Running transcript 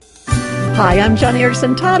Hi, I'm Johnny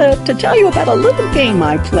Erickson Tata to tell you about a little game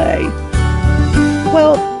I play.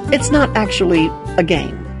 Well, it's not actually a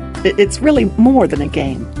game. It's really more than a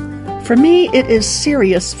game. For me, it is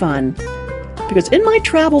serious fun. Because in my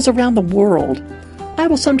travels around the world, I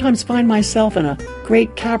will sometimes find myself in a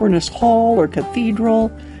great cavernous hall or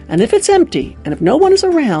cathedral, and if it's empty, and if no one is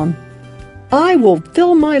around, I will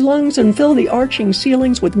fill my lungs and fill the arching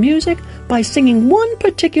ceilings with music by singing one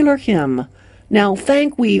particular hymn. Now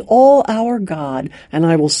thank we all our God, and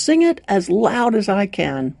I will sing it as loud as I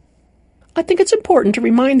can. I think it's important to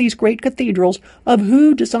remind these great cathedrals of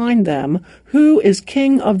who designed them, who is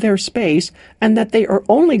king of their space, and that they are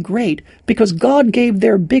only great because God gave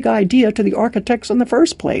their big idea to the architects in the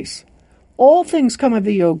first place. All things come of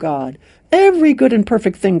thee, O God. Every good and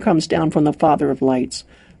perfect thing comes down from the Father of lights.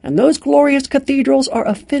 And those glorious cathedrals are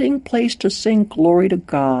a fitting place to sing glory to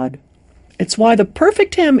God. It's why the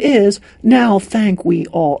perfect hymn is, Now Thank We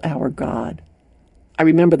All Our God. I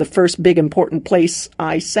remember the first big important place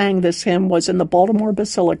I sang this hymn was in the Baltimore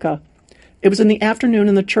Basilica. It was in the afternoon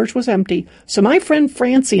and the church was empty, so my friend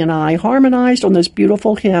Francie and I harmonized on this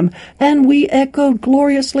beautiful hymn, and we echoed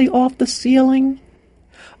gloriously off the ceiling.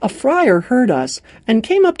 A friar heard us and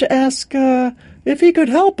came up to ask if he could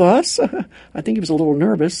help us. I think he was a little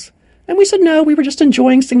nervous. And we said no, we were just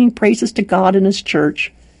enjoying singing praises to God in his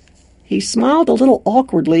church. He smiled a little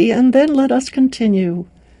awkwardly and then let us continue.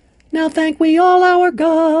 Now thank we all our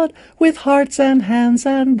God with hearts and hands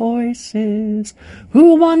and voices,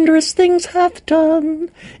 who wondrous things hath done,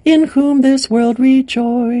 in whom this world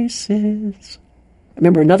rejoices. I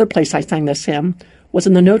remember another place I sang this hymn was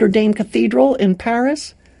in the Notre Dame Cathedral in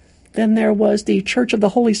Paris. Then there was the Church of the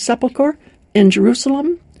Holy Sepulchre in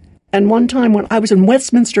Jerusalem. And one time when I was in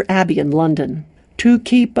Westminster Abbey in London, to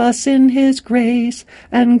keep us in his grace,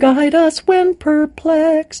 and guide us when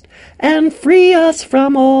perplexed, and free us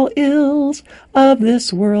from all ills of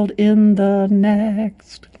this world in the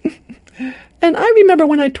next. And I remember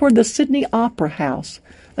when I toured the Sydney Opera House.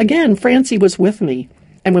 Again, Francie was with me,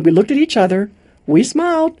 and when we looked at each other, we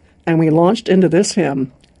smiled, and we launched into this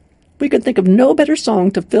hymn. We could think of no better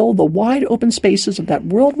song to fill the wide open spaces of that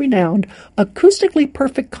world-renowned, acoustically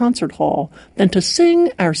perfect concert hall than to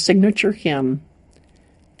sing our signature hymn.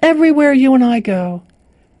 Everywhere you and I go,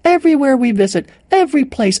 everywhere we visit, every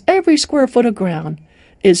place, every square foot of ground,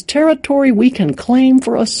 is territory we can claim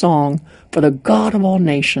for a song for the God of all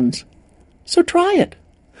nations. So try it.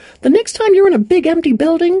 The next time you're in a big empty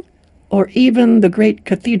building, or even the great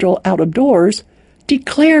cathedral out of doors,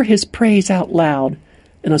 declare his praise out loud,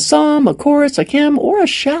 in a psalm, a chorus, a hymn, or a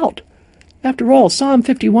shout. After all, Psalm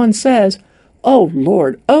 51 says, O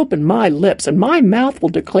Lord, open my lips, and my mouth will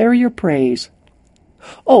declare your praise.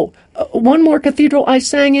 Oh, one more cathedral I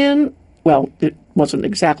sang in, well, it wasn't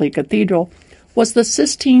exactly a cathedral, was the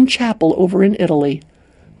Sistine Chapel over in Italy,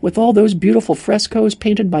 with all those beautiful frescoes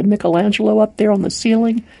painted by Michelangelo up there on the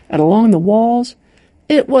ceiling and along the walls.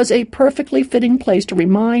 It was a perfectly fitting place to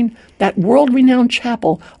remind that world-renowned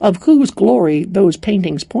chapel of whose glory those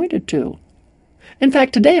paintings pointed to. In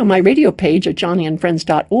fact, today on my radio page at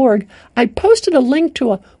johnnyandfriends.org, I posted a link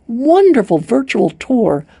to a wonderful virtual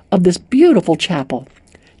tour of this beautiful chapel.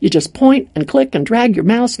 You just point and click and drag your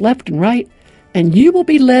mouse left and right, and you will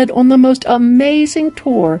be led on the most amazing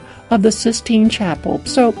tour of the Sistine Chapel.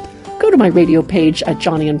 So go to my radio page at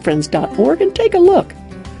johnnyandfriends.org and take a look.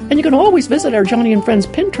 And you can always visit our Johnny and Friends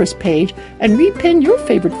Pinterest page and repin your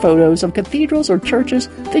favorite photos of cathedrals or churches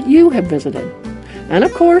that you have visited. And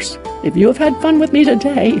of course, if you have had fun with me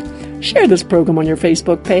today, share this program on your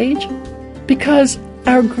Facebook page, because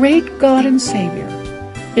our great God and Savior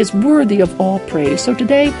is worthy of all praise. So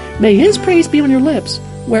today, may his praise be on your lips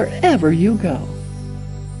wherever you go.